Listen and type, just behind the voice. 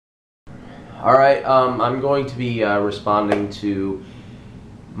Alright, I'm going to be responding to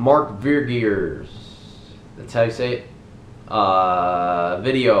Mark Vergeer's, that's how you say it,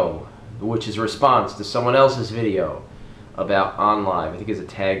 video, which is a response to someone else's video about OnLive. I think it's a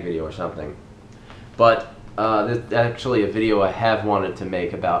tag video or something. But this actually a video I have wanted to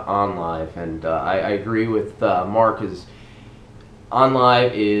make about OnLive, and I agree with Mark, because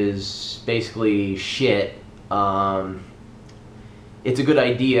OnLive is basically shit. It's a good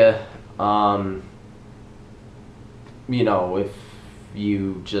idea, you know, if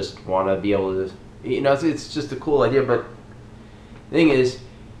you just want to be able to, you know, it's just a cool idea. But the thing is,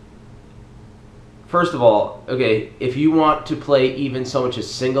 first of all, okay, if you want to play even so much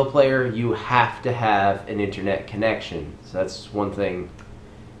as single player, you have to have an internet connection. So that's one thing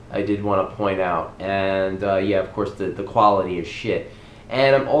I did want to point out. And yeah, of course, the quality is shit.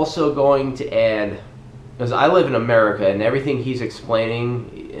 And I'm also going to add, because I live in America, and everything he's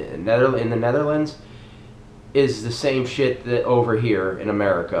explaining in the Netherlands is the same shit that over here in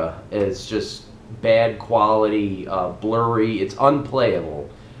America. It's just bad quality, blurry, it's unplayable.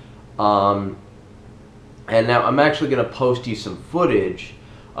 And now I'm actually going to post you some footage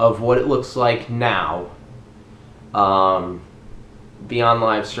of what it looks like now, the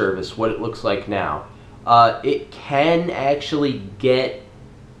OnLive service, what it looks like now. It can actually get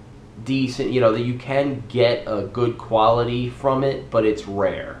decent, you know, that you can get a good quality from it, but it's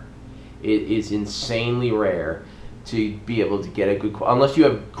rare. It is insanely rare to be able to get a good quality, unless you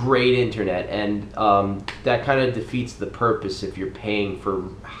have great internet, and that kind of defeats the purpose if you're paying for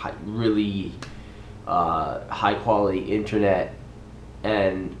really high quality internet,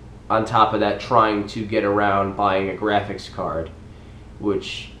 and on top of that trying to get around buying a graphics card,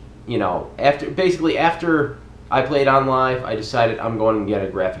 which, you know, after I played OnLive, I decided I'm going to get a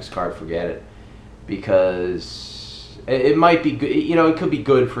graphics card. Forget it, because it might be good. You know, it could be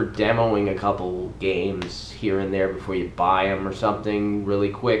good for demoing a couple games here and there before you buy them or something really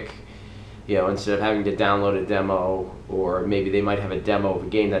quick. You know, instead of having to download a demo, or maybe they might have a demo of a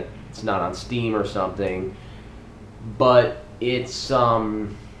game that's not on Steam or something. But it's other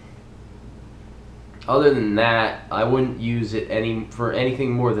than that, I wouldn't use it for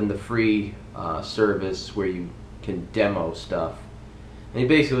anything more than the free service where you can demo stuff. And you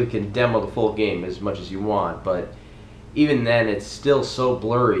basically can demo the full game as much as you want, but even then it's still so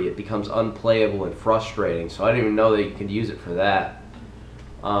blurry it becomes unplayable and frustrating, so I didn't even know that you could use it for that.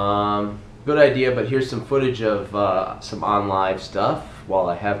 Good idea, but here's some footage of some OnLive stuff while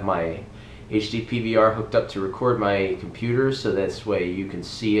I have my HD PVR hooked up to record my computer, so this way you can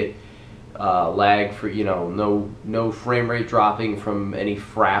see it. Lag for, you know, no frame rate dropping from any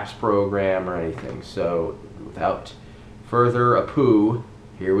Fraps program or anything. So without further ado,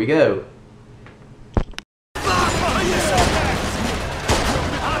 here we go.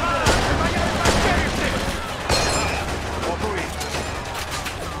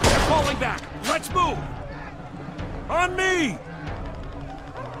 They're falling back. Let's move. On me.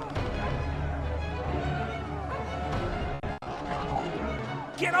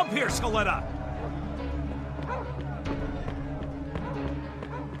 Get up here, Skeletta!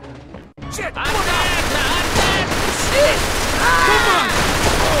 Shit! I'm dead! Shit! Come on!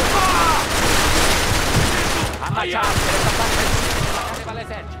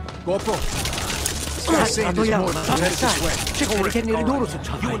 GoPro.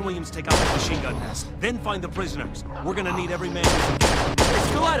 You and Williams take out the machine gun nest. Then find the prisoners. We're gonna need every man. Hey,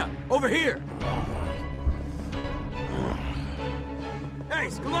 Skeletta! Over here! Hey,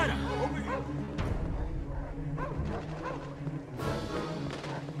 Skeletta! Over here!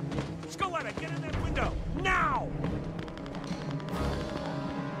 Skeletta, get in that window! Now!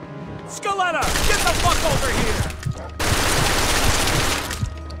 Skeletta! Get the fuck over here!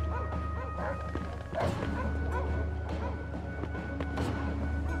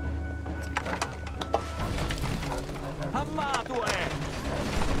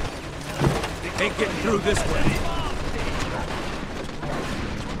 They ain't getting through this way.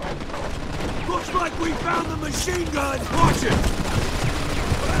 Looks like we found the machine gun! Watch it!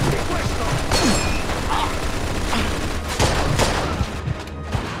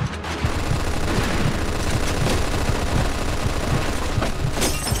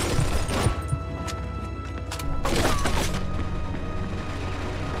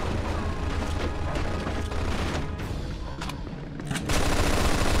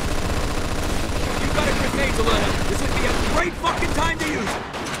 You got a grenade, Delena. This would be a great fucking time to use it!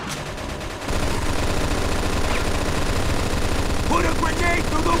 Put a grenade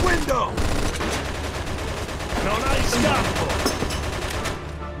through the window! No, not unstoppable!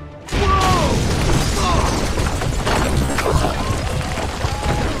 Whoa!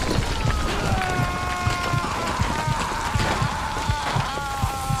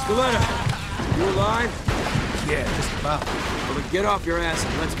 Skeletta, you alive? Yeah, just about. Well, then get off your ass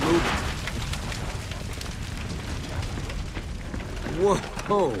and let's move.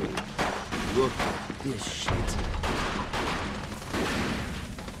 Whoa! Look at this shit.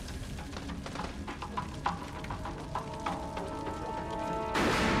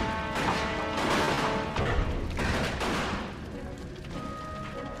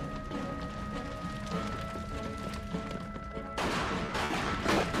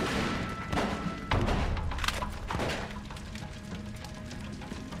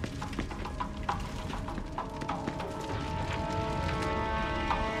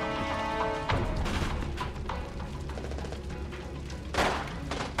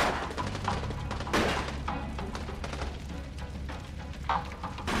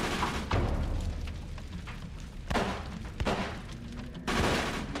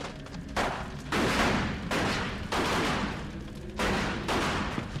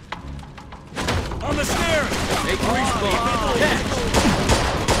 On the stairs! Hey, greaseball! Catch!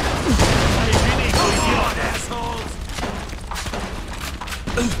 On, assholes!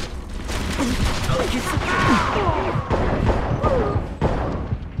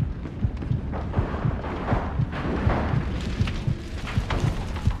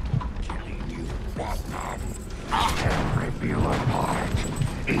 Killing you, Batman. I can rip you apart.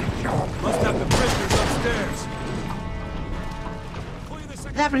 Eat your... Must have the prisoners upstairs.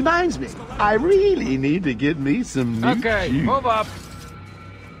 That reminds me, I really need to get me some new shoes. Move up.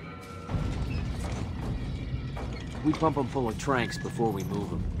 We pump them full of tranks before we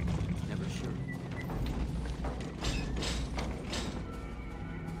move them. Never sure.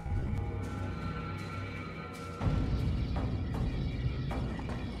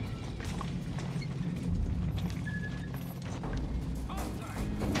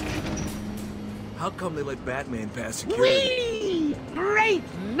 How come they let Batman pass security? Whee! Great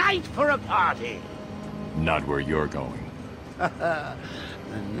night for a party! Not where you're going. The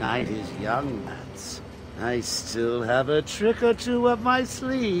night is young, lads. I still have a trick or two up my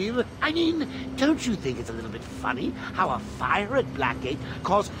sleeve. I mean, don't you think it's a little bit funny how a fire at Blackgate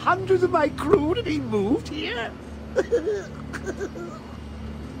caused hundreds of my crew to be moved here?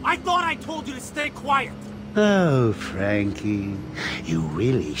 I thought I told you to stay quiet. Oh, Frankie, you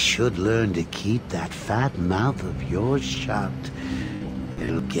really should learn to keep that fat mouth of yours shut.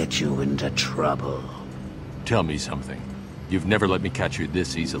 It'll get you into trouble. Tell me something. You've never let me catch you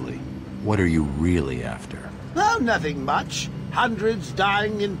this easily. What are you really after? Oh, nothing much. Hundreds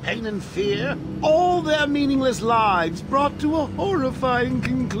dying in pain and fear. All their meaningless lives brought to a horrifying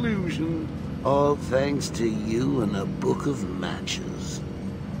conclusion. All thanks to you and a book of matches.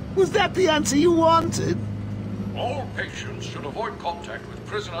 Was that the answer you wanted? All patients should avoid contact with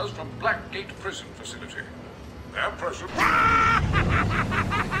prisoners from Blackgate Prison Facility. Their presence...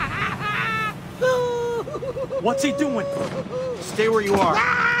 What's he doing? Stay where you are.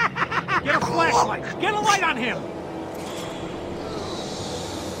 Get a flashlight. Get a light on him.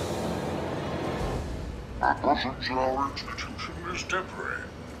 Our presence in our institution is temporary.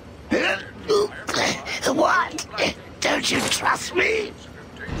 What? Don't you trust me?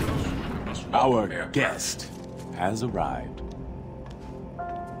 Our guest has arrived.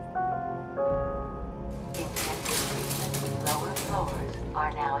 Lower floors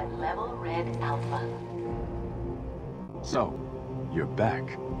are now at level red alpha. So, you're back.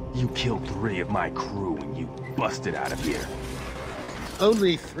 You killed 3 of my crew and you busted out of here.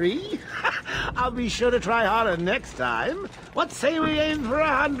 Only 3? I'll be sure to try harder next time. What say we aim for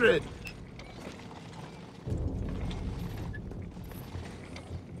 100?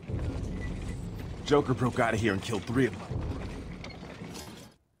 Joker broke out of here and killed 3 of them.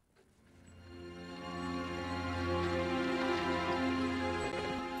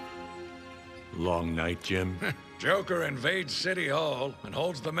 Long night, Jim. Joker invades City Hall and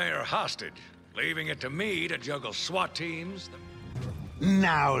holds the mayor hostage, leaving it to me to juggle SWAT teams.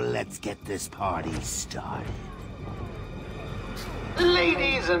 Now let's get this party started.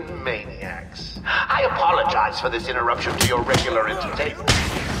 Ladies and maniacs, I apologize for this interruption to your regular entertainment.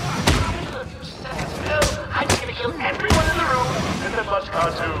 I'm just gonna kill everyone in the room and then watch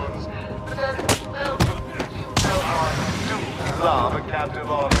cartoons. But then, well, you know how I do love a captive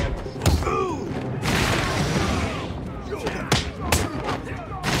audience.